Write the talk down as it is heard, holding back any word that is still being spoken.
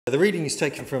The reading is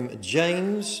taken from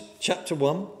James chapter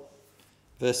 1,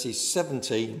 verses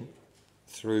 17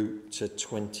 through to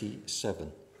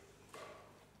 27.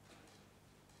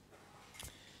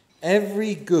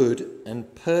 Every good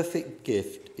and perfect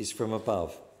gift is from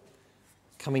above,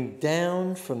 coming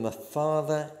down from the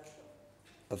Father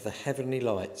of the heavenly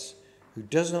lights, who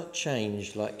does not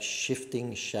change like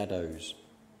shifting shadows.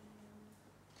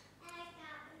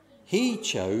 He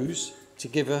chose to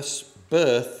give us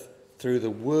birth through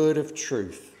the word of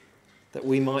truth, that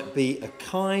we might be a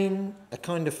kind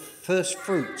of first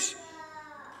fruits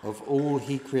of all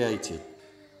he created.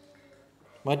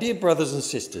 My dear brothers and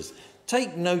sisters,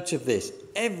 take note of this.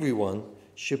 Everyone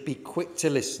should be quick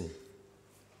to listen,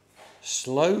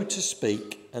 slow to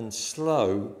speak and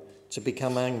slow to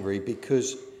become angry,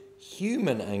 because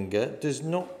human anger does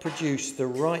not produce the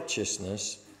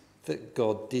righteousness that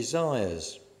God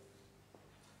desires.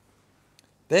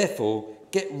 Therefore,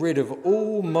 get rid of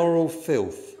all moral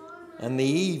filth and the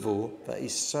evil that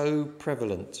is so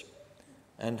prevalent,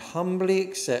 and humbly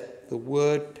accept the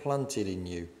word planted in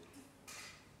you,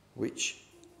 which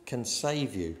can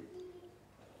save you.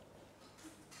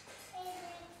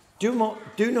 Do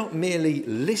not merely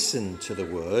listen to the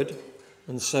word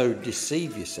and so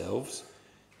deceive yourselves.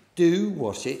 Do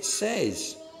what it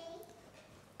says.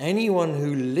 Anyone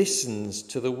who listens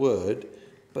to the word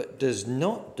but does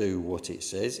not do what it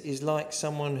says is like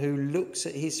someone who looks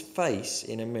at his face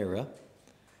in a mirror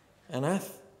and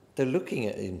after looking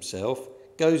at himself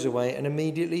goes away and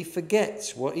immediately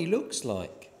forgets what he looks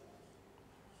like.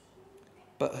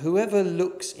 But whoever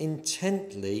looks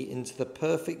intently into the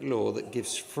perfect law that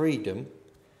gives freedom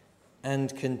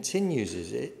and continues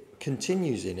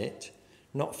in it,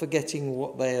 not forgetting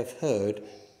what they have heard,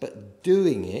 but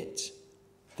doing it,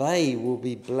 they will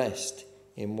be blessed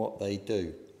in what they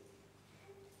do.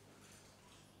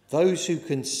 Those who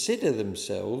consider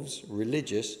themselves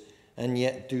religious and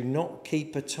yet do not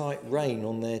keep a tight rein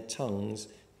on their tongues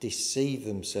deceive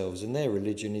themselves, and their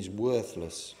religion is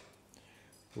worthless.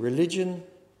 Religion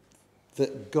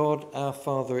that God our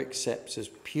Father accepts as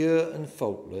pure and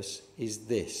faultless is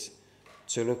this: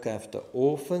 to look after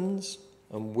orphans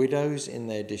and widows in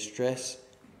their distress,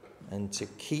 and to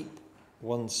keep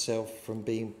oneself from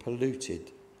being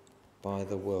polluted by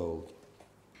the world.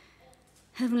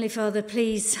 Heavenly Father,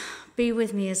 please be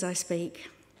with me as I speak.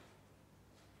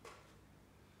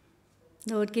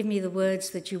 Lord, give me the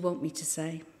words that you want me to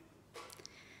say.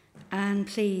 And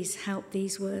please help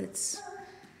these words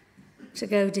to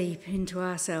go deep into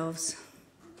ourselves,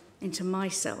 into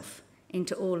myself,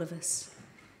 into all of us,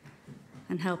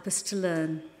 and help us to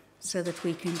learn so that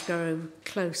we can grow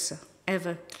closer,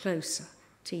 ever closer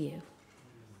to you.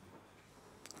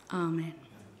 Amen.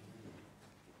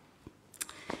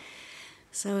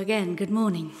 So again, good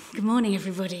morning. Good morning,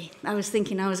 everybody. I was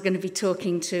thinking I was going to be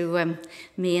talking to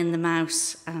me and the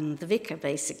mouse and the vicar,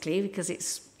 basically, because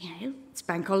it's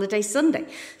Bank Holiday Sunday.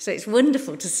 So it's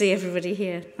wonderful to see everybody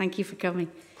here. Thank you for coming.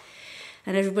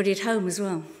 And everybody at home as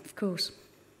well, of course.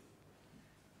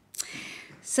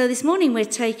 So this morning we're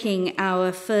taking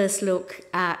our first look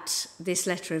at this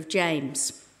letter of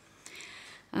James.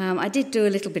 I did do a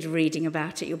little bit of reading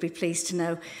about it, you'll be pleased to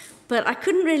know. But I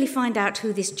couldn't really find out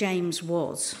who this James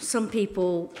was. Some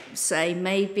people say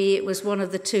maybe it was one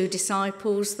of the two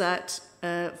disciples that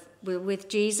were with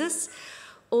Jesus,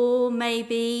 or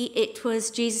maybe it was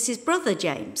Jesus' brother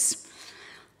James.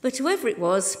 But whoever it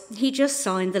was, he just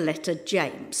signed the letter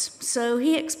James. So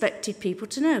he expected people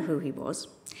to know who he was.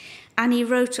 And he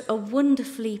wrote a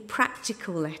wonderfully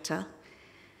practical letter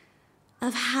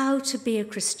of how to be a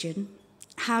Christian,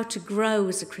 how to grow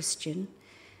as a Christian,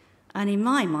 and in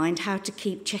my mind, how to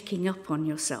keep checking up on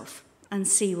yourself and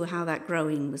see how that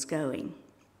growing was going.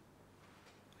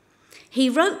 He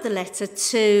wrote the letter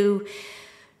to,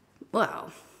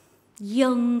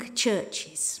 young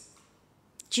churches,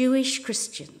 Jewish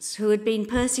Christians who had been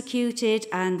persecuted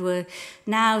and were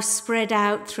now spread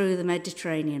out through the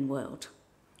Mediterranean world.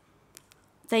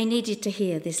 They needed to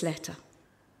hear this letter.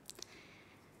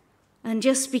 And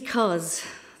just because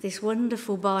this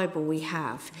wonderful Bible we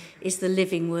have is the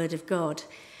living word of God,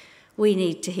 we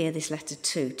need to hear this letter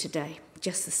too today,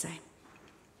 just the same.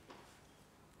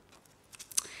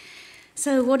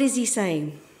 So what is he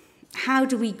saying? How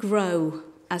do we grow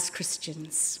as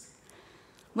Christians?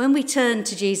 When we turn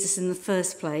to Jesus in the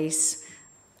first place,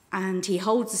 and he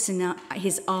holds us in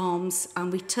his arms,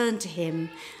 and we turn to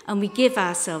him, and we give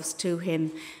ourselves to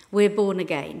him, we're born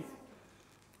again.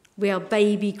 We are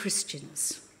baby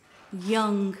Christians.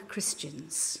 Young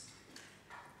Christians.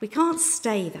 We can't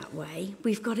stay that way.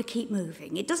 We've got to keep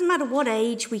moving. It doesn't matter what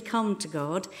age we come to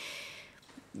God.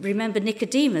 remember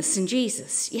Nicodemus and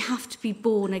Jesus. You have to be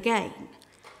born again.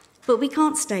 But we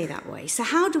can't stay that way. So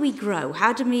how do we grow?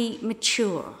 How do we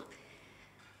mature?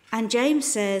 And James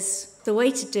says the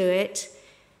way to do it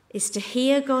is to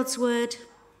hear God's word,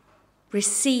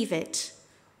 receive it,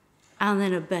 and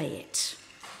then obey it.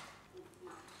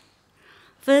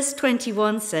 Verse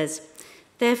 21 says,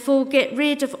 "Therefore get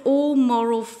rid of all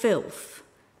moral filth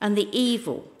and the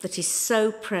evil that is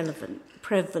so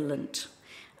prevalent,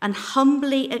 and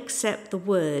humbly accept the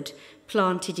word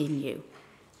planted in you,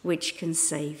 which can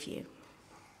save you."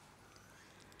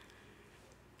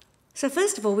 So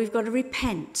first of all, we've got to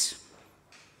repent.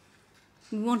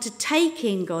 We want to take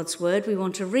in God's word, we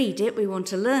want to read it, we want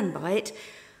to learn by it,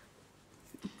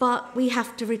 but we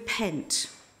have to repent,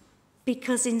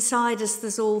 because inside us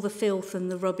there's all the filth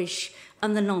and the rubbish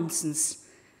and the nonsense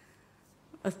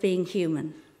of being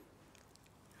human.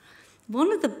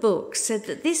 One of the books said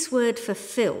that this word for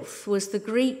filth was the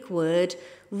Greek word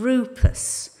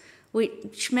rupus,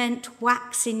 which meant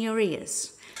wax in your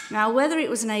ears. Now, whether it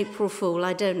was an April Fool,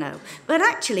 I don't know. But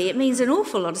actually, it means an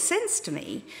awful lot of sense to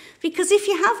me, because if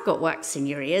you have got wax in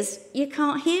your ears, you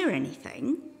can't hear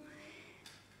anything.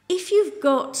 If you've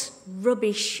got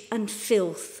rubbish and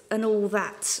filth and all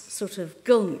that sort of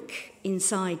gunk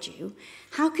inside you,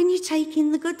 how can you take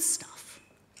in the good stuff?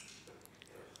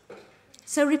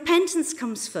 So repentance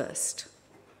comes first.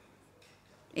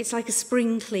 It's like a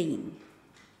spring clean.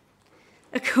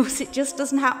 Of course, it just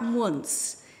doesn't happen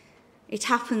once. It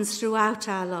happens throughout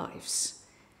our lives.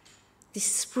 This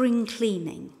spring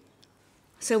cleaning,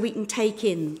 so we can take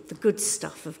in the good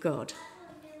stuff of God.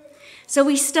 So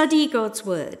we study God's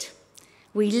word.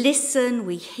 We listen,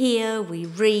 we hear, we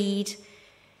read.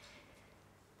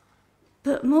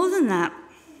 But more than that,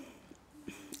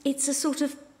 it's a sort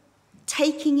of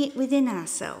taking it within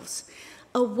ourselves,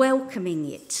 a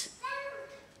welcoming it.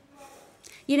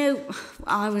 You know,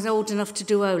 I was old enough to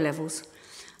do O-levels.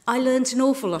 I learnt an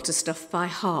awful lot of stuff by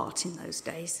heart in those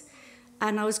days.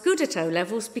 And I was good at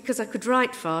O-levels because I could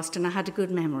write fast and I had a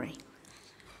good memory.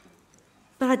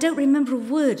 But I don't remember a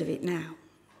word of it now.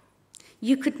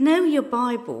 You could know your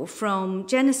Bible from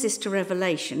Genesis to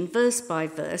Revelation, verse by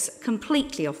verse,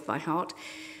 completely off by heart,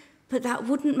 but that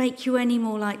wouldn't make you any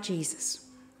more like Jesus.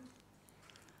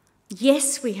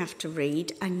 Yes, we have to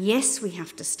read, and yes, we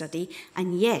have to study,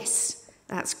 and yes,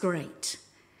 that's great.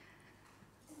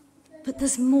 But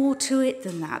there's more to it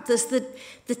than that. There's the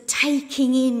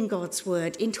taking in God's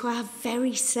word into our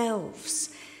very selves,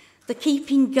 the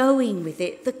keeping going with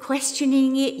it, the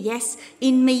questioning it, yes,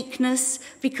 in meekness,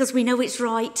 because we know it's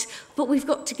right, but we've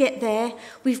got to get there.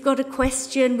 We've got to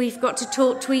question, we've got to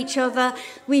talk to each other,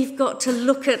 we've got to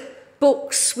look at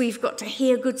books, we've got to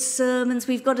hear good sermons,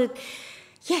 we've got to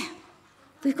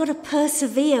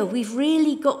persevere. We've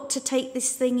really got to take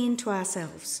this thing into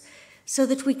ourselves so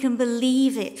that we can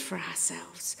believe it for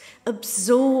ourselves,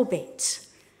 absorb it.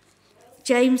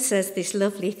 James says this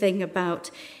lovely thing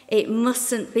about it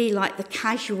mustn't be like the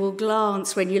casual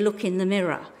glance when you look in the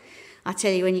mirror. I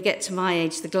tell you, when you get to my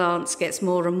age, the glance gets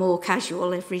more and more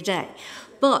casual every day.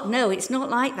 But no, it's not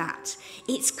like that.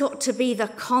 It's got to be the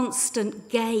constant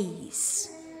gaze.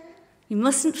 You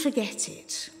mustn't forget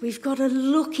it. We've got to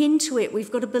look into it.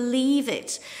 We've got to believe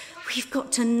it. We've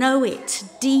got to know it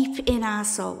deep in our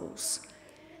souls.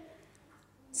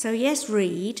 So yes,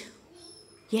 read.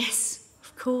 Yes,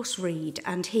 of course, read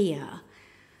and hear.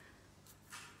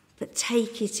 But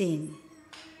take it in.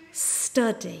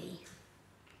 Study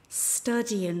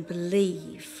and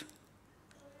believe.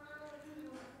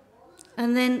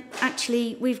 And then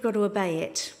actually we've got to obey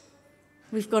it.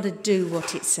 We've got to do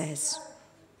what it says.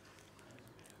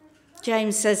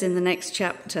 James says in the next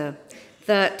chapter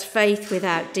that faith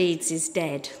without deeds is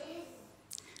dead.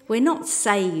 We're not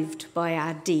saved by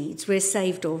our deeds. We're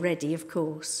saved already, of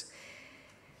course.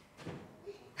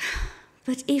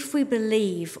 But if we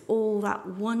believe all that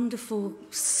wonderful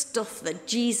stuff that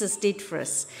Jesus did for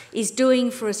us, is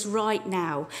doing for us right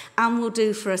now, and will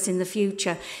do for us in the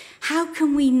future, how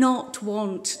can we not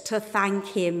want to thank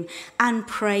him and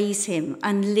praise him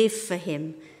and live for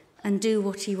him and do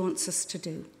what he wants us to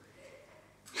do?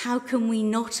 How can we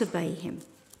not obey him?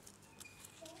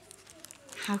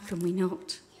 How can we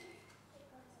not?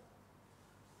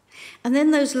 And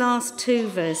then those last two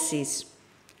verses.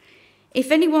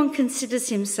 If anyone considers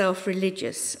himself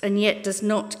religious and yet does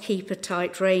not keep a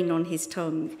tight rein on his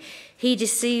tongue, he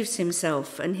deceives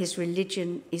himself and his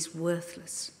religion is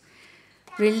worthless.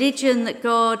 Religion that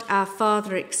God our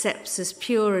Father accepts as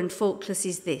pure and faultless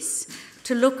is this: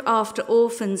 to look after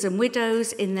orphans and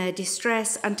widows in their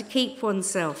distress and to keep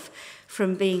oneself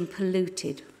from being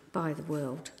polluted by the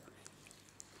world.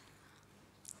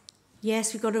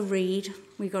 Yes, we've got to read,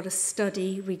 we've got to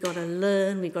study, we've got to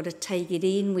learn, we've got to take it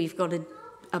in, we've got to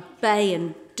obey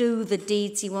and do the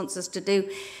deeds he wants us to do.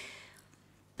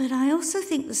 But I also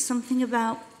think there's something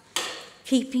about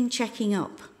checking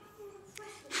up.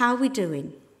 How are we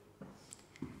doing?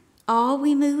 Are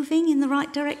we moving in the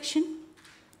right direction?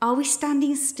 Are we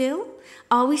standing still?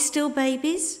 Are we still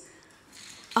babies?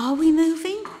 Are we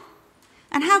moving?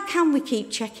 And how can we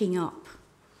keep checking up?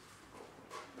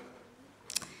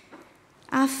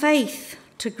 Our faith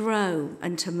to grow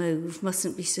and to move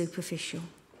mustn't be superficial.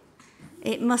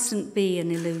 It mustn't be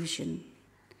an illusion.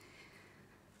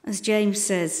 As James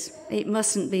says, it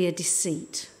mustn't be a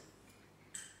deceit.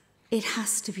 It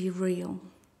has to be real.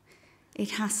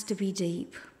 It has to be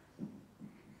deep.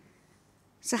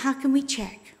 So how can we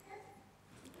check?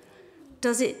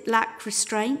 Does it lack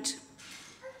restraint?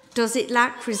 Does it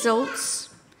lack results?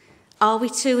 Are we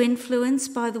too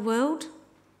influenced by the world?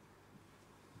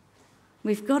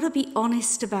 We've got to be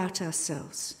honest about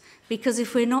ourselves, because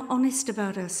if we're not honest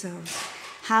about ourselves,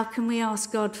 how can we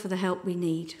ask God for the help we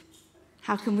need?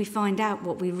 How can we find out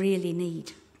what we really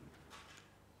need?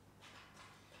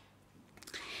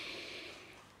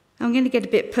 I'm going to get a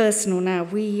bit personal now.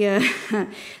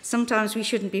 Sometimes we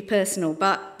shouldn't be personal,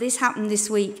 but this happened this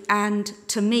week, and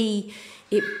to me,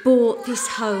 it brought this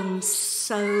home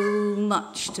so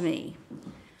much to me.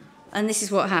 And this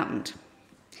is what happened.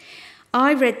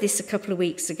 I read this a couple of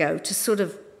weeks ago to sort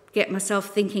of get myself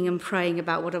thinking and praying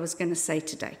about what I was going to say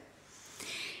today.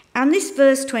 And this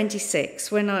verse 26,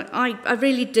 when I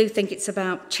really do think it's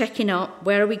about checking up,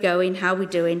 where are we going, how are we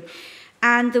doing?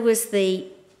 And there was the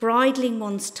bridling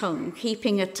one's tongue,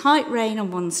 keeping a tight rein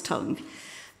on one's tongue.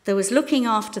 There was looking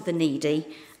after the needy,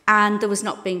 and there was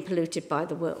not being polluted by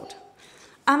the world.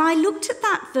 And I looked at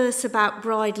that verse about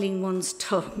bridling one's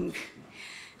tongue,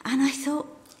 and I thought,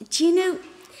 do you know,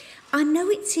 I know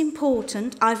it's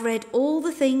important. I've read all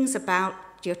the things about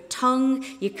your tongue.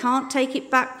 You can't take it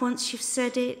back once you've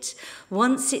said it.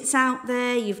 Once it's out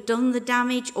there, you've done the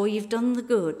damage or you've done the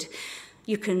good.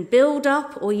 You can build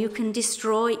up or you can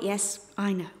destroy. Yes,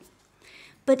 I know.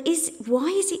 But why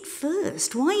is it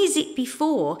first? Why is it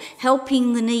before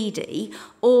helping the needy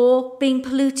or being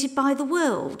polluted by the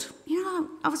world? You know,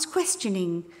 I was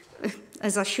questioning,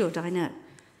 as I should, I know.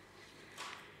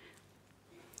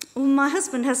 Well, my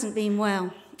husband hasn't been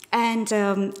well, and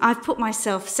I've put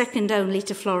myself second only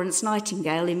to Florence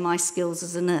Nightingale in my skills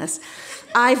as a nurse.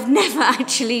 I've never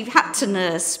actually had to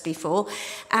nurse before,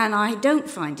 and I don't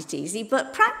find it easy,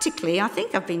 but practically I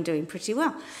think I've been doing pretty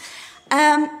well.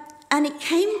 And it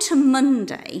came to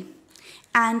Monday,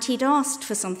 and he'd asked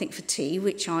for something for tea,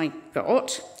 which I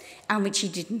got, and which he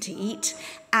didn't eat.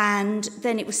 And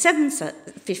then it was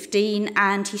 7:15,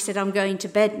 and he said, I'm going to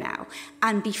bed now.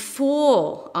 And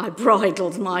before I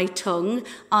bridled my tongue,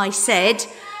 I said,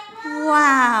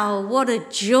 wow, what a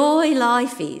joy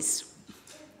life is.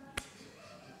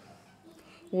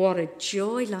 What a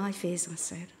joy life is, I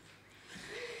said.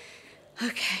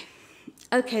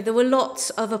 Okay, there were lots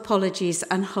of apologies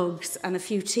and hugs and a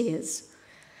few tears.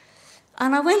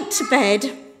 And I went to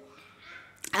bed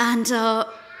and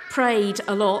prayed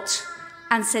a lot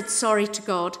and said sorry to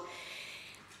God.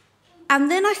 And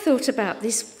then I thought about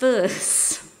this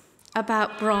verse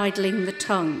about bridling the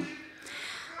tongue.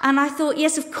 And I thought,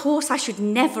 yes, of course, I should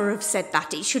never have said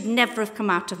that. It should never have come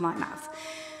out of my mouth.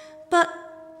 But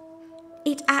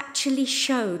it actually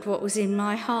showed what was in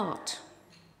my heart.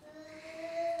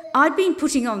 I'd been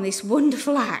putting on this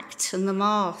wonderful act, and the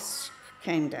mask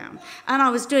came down, and I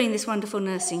was doing this wonderful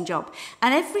nursing job,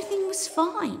 and everything was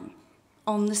fine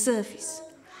on the surface.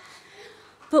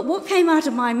 But what came out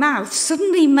of my mouth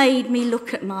suddenly made me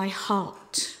look at my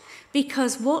heart,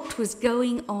 because what was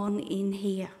going on in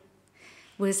here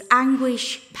was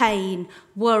anguish, pain,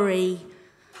 worry,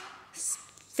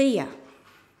 fear.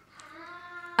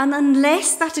 And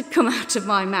unless that had come out of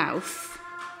my mouth,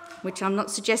 which I'm not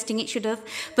suggesting it should have,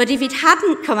 but if it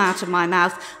hadn't come out of my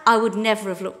mouth, I would never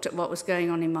have looked at what was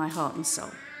going on in my heart and soul.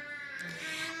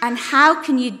 And how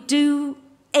can you do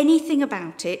anything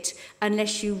about it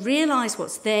unless you realise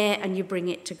what's there and you bring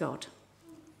it to God?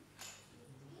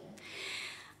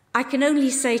 I can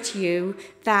only say to you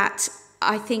that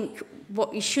I think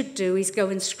what you should do is go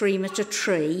and scream at a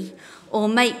tree, or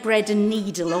make bread and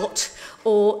knead a lot,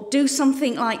 or do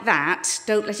something like that.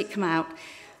 Don't let it come out.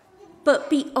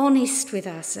 But be honest with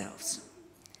ourselves.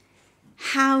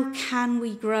 How can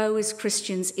we grow as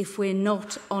Christians if we're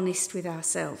not honest with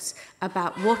ourselves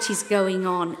about what is going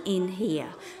on in here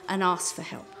and ask for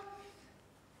help?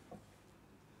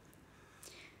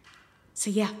 So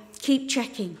yeah, keep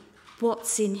checking.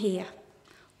 What's in here?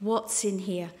 What's in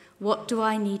here? What do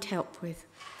I need help with?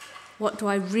 What do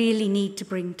I really need to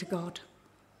bring to God?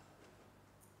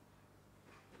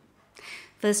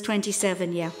 Verse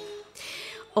 27, yeah.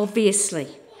 Obviously,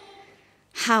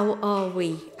 how are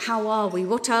we? How are we?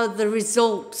 What are the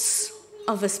results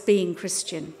of us being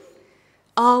Christian?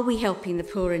 Are we helping the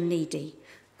poor and needy?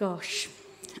 Gosh,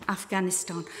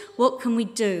 Afghanistan. What can we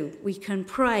do? We can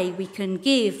pray, we can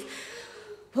give.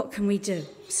 What can we do?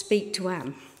 Speak to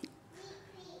Anne.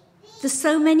 There's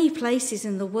so many places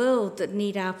in the world that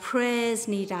need our prayers,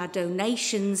 need our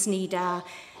donations, need our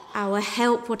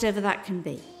help, whatever that can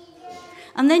be.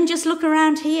 And then just look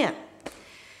around here.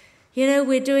 You know,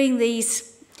 we're doing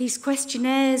these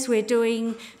questionnaires, we're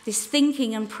doing this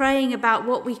thinking and praying about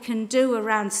what we can do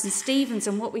around St. Stephen's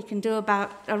and what we can do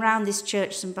around this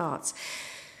church, St. Bart's.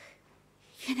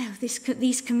 You know,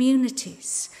 these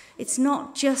communities, it's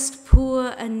not just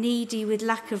poor and needy with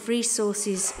lack of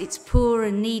resources, it's poor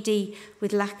and needy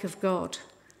with lack of God.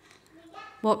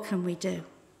 What can we do?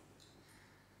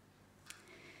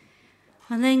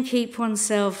 And then keep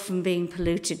oneself from being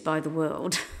polluted by the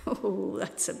world. Oh,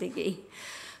 that's a biggie.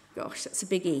 Gosh, that's a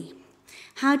biggie.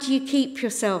 How do you keep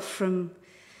yourself from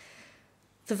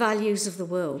the values of the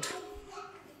world?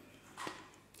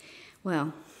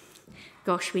 Well,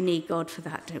 gosh, we need God for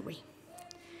that, don't we?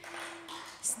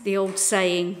 It's the old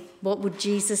saying, what would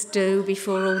Jesus do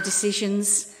before all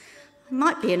decisions? It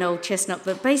might be an old chestnut,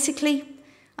 but basically,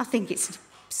 I think it's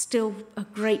still a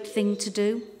great thing to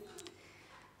do.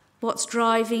 What's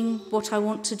driving what I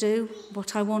want to do,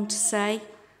 what I want to say?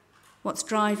 What's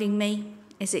driving me?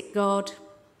 Is it God?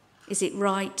 Is it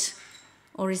right?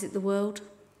 Or is it the world?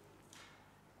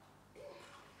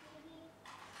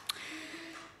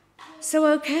 So,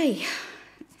 okay,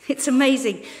 it's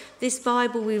amazing. This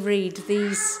Bible we read,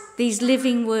 these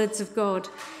living words of God,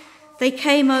 they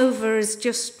came over as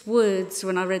just words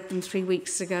when I read them 2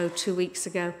 weeks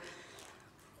ago.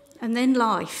 And then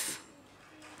life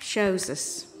shows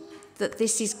us that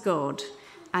this is God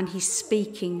and he's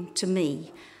speaking to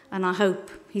me, and I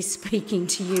hope he's speaking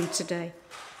to you today.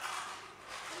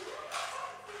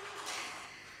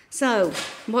 So,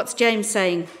 what's James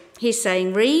saying? He's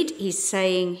saying read, he's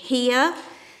saying hear,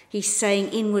 he's saying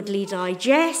inwardly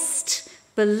digest,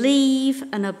 believe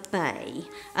and obey,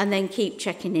 and then keep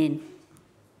checking in.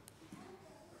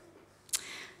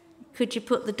 Could you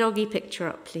put the doggy picture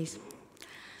up, please?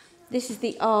 This is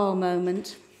the R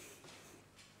moment.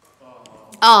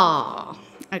 Ah,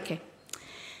 okay.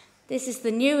 This is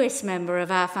the newest member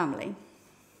of our family.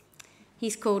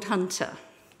 He's called Hunter.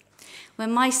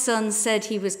 When my son said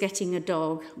he was getting a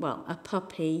dog, well, a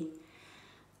puppy,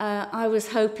 I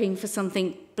was hoping for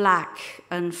something black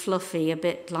and fluffy, a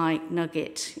bit like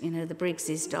Nugget, you know, the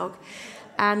Briggs's dog,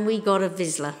 and we got a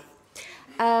Vizsla.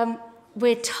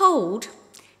 We're told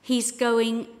he's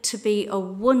going to be a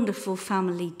wonderful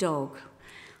family dog,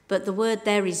 but the word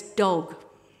there is dog.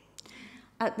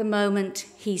 At the moment,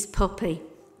 he's puppy.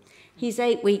 He's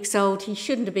 8 weeks old. He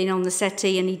shouldn't have been on the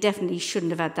settee, and he definitely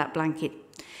shouldn't have had that blanket.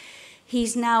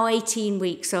 He's now 18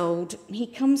 weeks old. He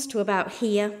comes to about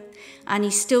here, and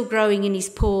he's still growing in his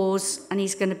paws, and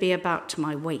he's going to be about to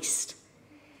my waist.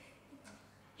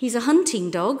 He's a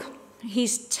hunting dog.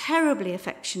 He's terribly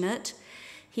affectionate.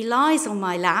 He lies on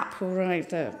my lap, or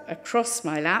right across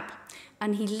my lap,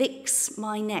 and he licks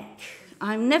my neck.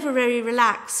 I'm never very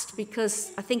relaxed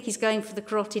because I think he's going for the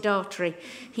carotid artery.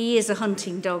 He is a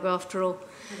hunting dog after all.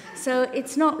 So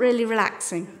it's not really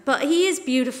relaxing. But he is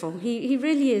beautiful. He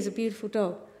really is a beautiful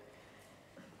dog.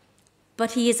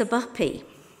 But he is a puppy.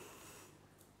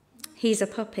 He's a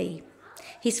puppy.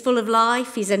 He's full of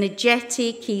life, he's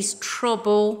energetic, he's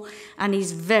trouble, and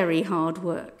he's very hard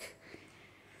work.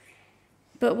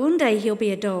 But one day he'll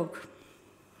be a dog.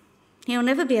 He'll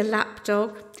never be a lap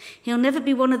dog. He'll never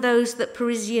be one of those that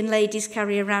Parisian ladies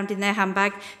carry around in their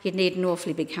handbag. You'd need an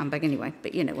awfully big handbag anyway,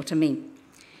 but you know what I mean.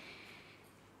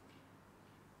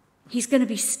 He's going to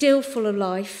be still full of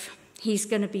life. He's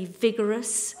going to be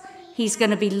vigorous. He's going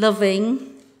to be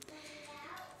loving.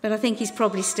 But I think he's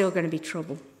probably still going to be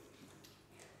trouble.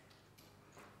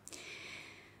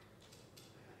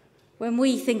 When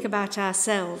we think about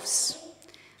ourselves,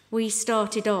 we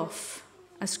started off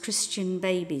as Christian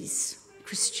babies,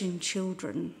 Christian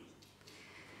children.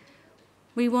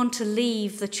 We want to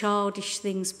leave the childish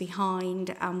things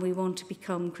behind and we want to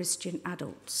become Christian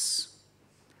adults.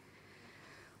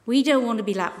 We don't want to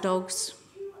be lapdogs.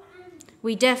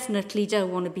 We definitely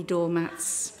don't want to be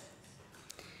doormats.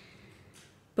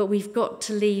 But we've got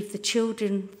to leave the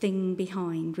children thing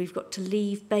behind. We've got to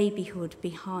leave babyhood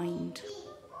behind.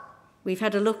 We've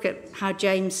had a look at how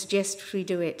James suggests we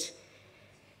do it.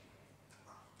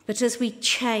 But as we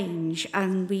change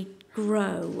and we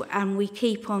grow and we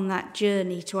keep on that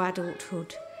journey to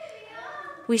adulthood,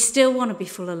 we still want to be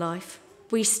full of life.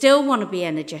 We still want to be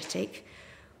energetic.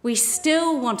 We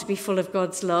still want to be full of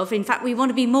God's love. In fact, we want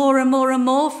to be more and more and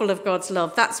more full of God's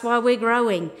love. That's why we're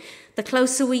growing. The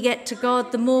closer we get to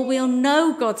God, the more we'll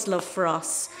know God's love for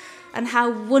us and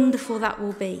how wonderful that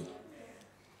will be.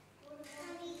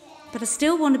 But I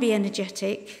still want to be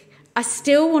energetic. I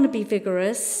still want to be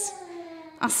vigorous.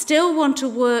 I still want to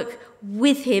work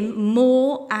with him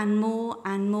more and more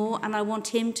and more, and I want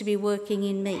him to be working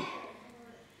in me.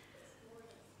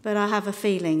 But I have a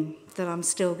feeling that I'm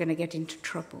still going to get into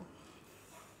trouble.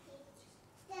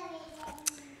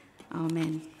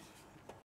 Amen.